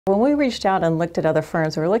When we reached out and looked at other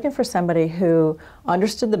firms, we were looking for somebody who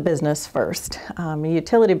understood the business first. A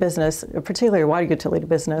utility business, particularly a water utility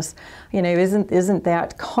business, isn't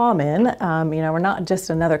that common. We're not just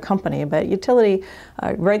another company, but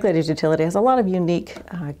regulated utility has a lot of unique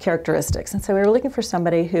characteristics. And so we were looking for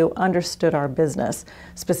somebody who understood our business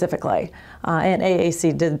specifically. And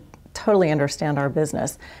AAC did totally understand our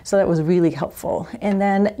business, so that was really helpful. And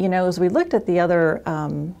then, as we looked at the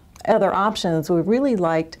other options, we really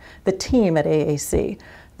liked the team at AAC.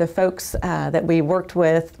 The folks that we worked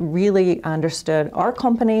with really understood our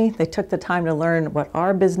company. They took the time to learn what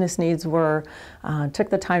our business needs were, took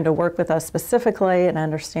the time to work with us specifically and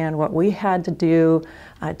understand what we had to do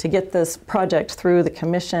to get this project through the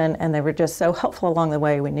commission, and they were just so helpful along the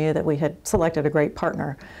way. We knew that we had selected a great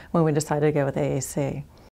partner when we decided to go with AAC.